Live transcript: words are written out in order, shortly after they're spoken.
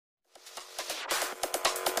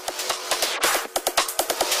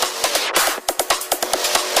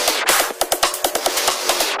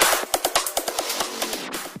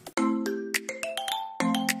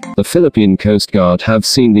Philippine Coast Guard have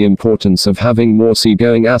seen the importance of having more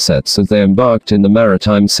seagoing assets as they embarked in the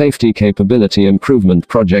Maritime Safety Capability Improvement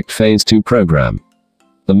Project Phase 2 program.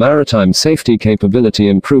 The Maritime Safety Capability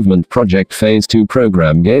Improvement Project Phase 2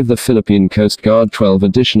 program gave the Philippine Coast Guard 12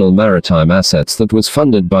 additional maritime assets that was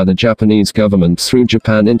funded by the Japanese government through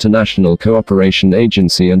Japan International Cooperation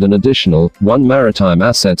Agency and an additional 1 maritime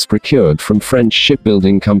assets procured from French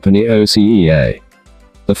shipbuilding company OCEA.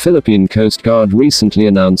 The Philippine Coast Guard recently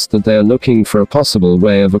announced that they are looking for a possible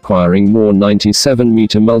way of acquiring more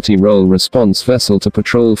 97-meter multi-role response vessel to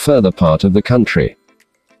patrol further part of the country.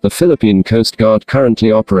 The Philippine Coast Guard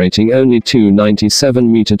currently operating only 2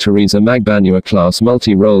 97-meter Teresa Magbanua class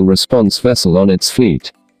multi-role response vessel on its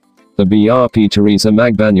fleet. The BRP Teresa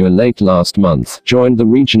Magbanua late last month joined the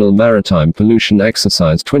Regional Maritime Pollution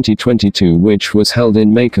Exercise 2022, which was held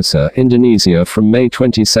in Makassar, Indonesia from May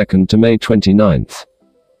 22 to May 29.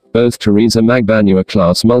 Both Teresa Magbanua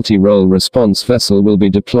class multi-role response vessel will be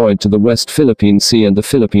deployed to the West Philippine Sea and the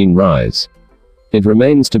Philippine Rise. It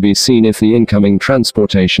remains to be seen if the incoming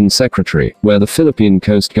Transportation Secretary, where the Philippine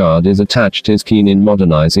Coast Guard is attached, is keen in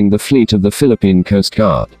modernizing the fleet of the Philippine Coast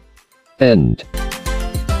Guard. End.